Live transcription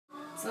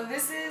So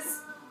this is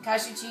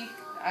cashew cheese.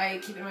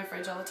 I keep it in my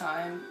fridge all the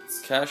time.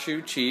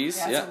 Cashew cheese.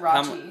 Yeah, it's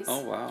raw cheese.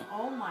 Oh wow.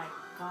 Oh my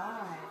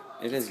god.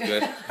 It is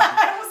good.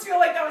 I almost feel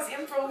like that was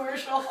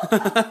infomercial.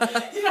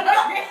 You know what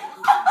I mean?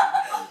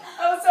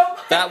 That was so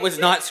funny. That was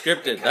not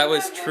scripted. That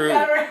was true. Oh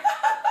my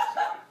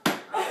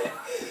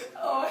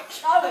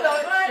god,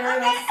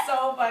 that was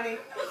so funny.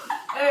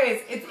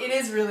 Anyways, it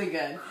is really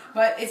good,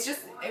 but it's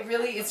just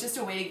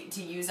a way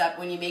to use up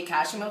when you make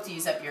cashew milk, to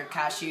use up your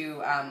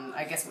cashew.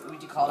 I guess what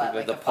would you call that?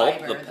 Like the pulp,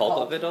 the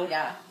pulp of it all.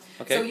 Yeah.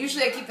 Okay. So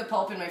usually I keep the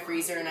pulp in my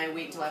freezer and I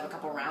wait until I have a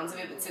couple rounds of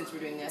it. But since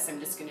we're doing this, I'm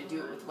just gonna do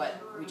it with what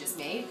we just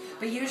made.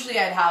 But usually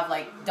I'd have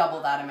like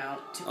double that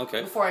amount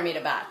before I made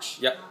a batch.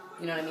 Yep.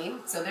 You know what I mean?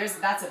 So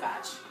that's a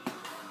batch.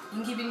 You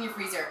can keep it in your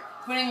freezer.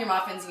 Put it in your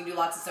muffins. You can do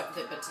lots of stuff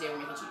with it. But today we're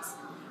making cheese.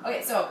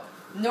 Okay, so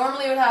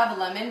normally I would have a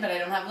lemon, but I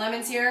don't have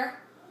lemons here.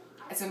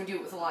 So I'm going to do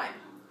it with a lime.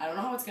 I don't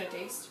know how it's going to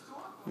taste.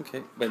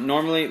 Okay, but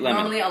normally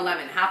lemon. Normally a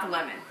lemon, half a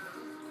lemon.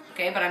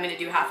 Okay, but I'm going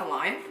to do half a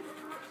lime.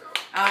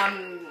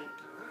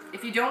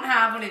 If you don't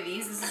have one of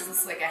these, this is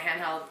just like a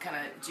handheld kind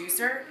of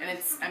juicer, and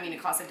it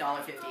costs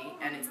 $1.50,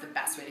 and it's the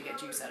best way to get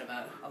juice out of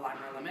a lime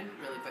or a lemon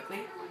really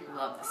quickly.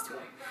 Love this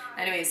tool.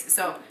 Anyways,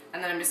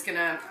 and then I'm just going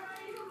to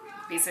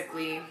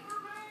basically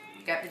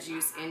get the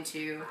juice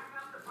into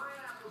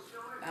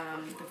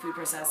the food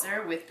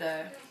processor with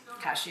the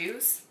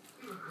cashews.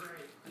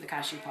 The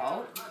cashew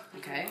pulp.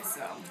 Okay,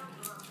 so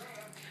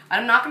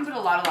I'm not going to put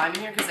a lot of lime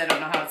in here because I don't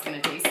know how it's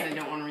going to taste and I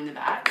don't want to ruin the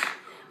batch.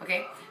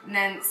 Okay, and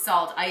then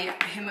salt.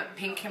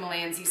 Pink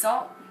Himalayan sea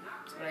salt.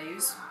 That's what I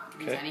use. You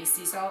can use any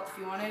sea salt if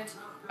you wanted.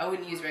 I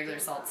wouldn't use regular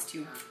salts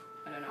too.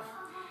 I don't know.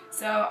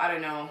 So, I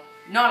don't know.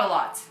 Not a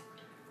lot.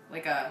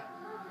 Like a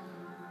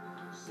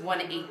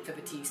 1/8 of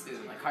a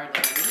teaspoon, like hardly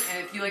any.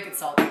 And if you like it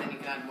salty, then you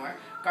can add more.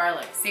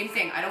 Garlic. Same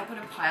thing. I don't put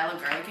a pile of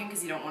garlic in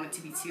because you don't want it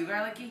to be too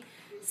garlicky.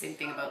 Same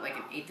thing about like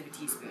 1/8 of a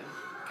teaspoon,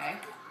 okay?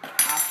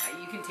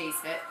 You can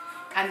taste it.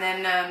 And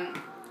then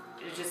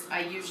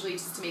I usually,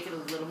 just to make it a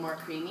little more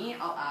creamy,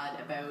 I'll add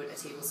about a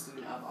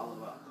tablespoon of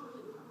olive oil.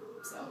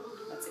 So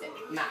that's it,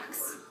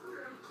 max.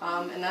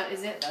 And that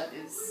is it. That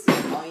is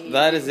all you need.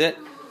 That is it.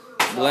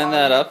 Blend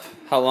that up.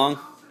 How long?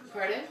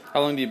 Pardon? How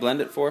long do you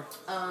blend it for?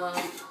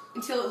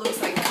 Until it looks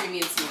like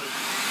creamy and smooth.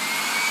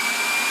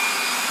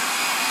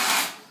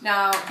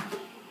 Now,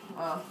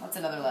 well, that's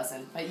another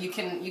lesson. But you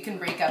can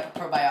break up a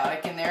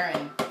probiotic in there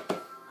and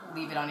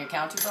leave it on your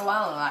counter for a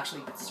while, and it'll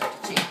actually start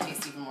to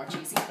taste even more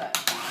cheesy.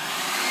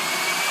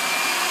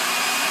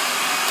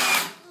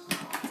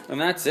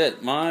 And that's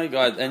it. My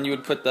God! And you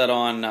would put that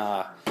on.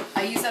 I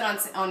use that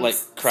on like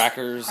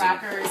crackers.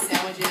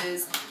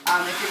 Sandwiches.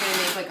 If you're gonna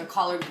make like a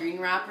collard green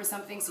wrap or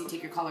something, so you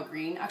take your collard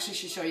green. Actually, I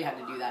should show you how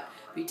to do that.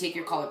 But you take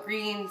your collard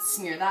green,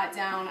 smear that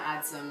down,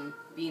 add some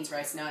beans,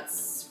 rice,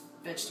 nuts,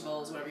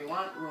 vegetables, whatever you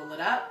want. Roll it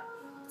up.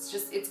 It's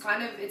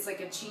like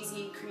a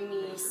cheesy,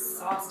 creamy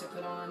sauce to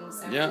put on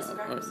sandwiches and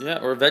crackers.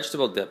 Or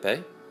vegetable dip,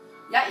 eh?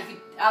 Yeah, you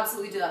could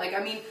absolutely do that. Like,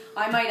 I mean,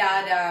 I might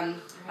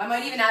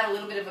even add a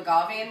little bit of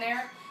agave in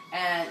there,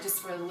 and just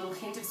for a little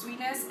hint of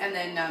sweetness, and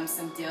then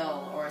some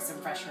dill or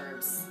some fresh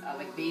herbs,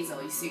 like basil.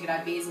 So you could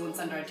add basil and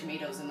sun-dried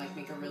tomatoes and like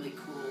make a really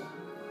cool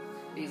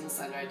basil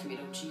sun-dried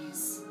tomato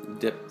cheese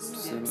Dip.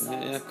 sauce.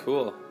 Yeah,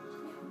 cool.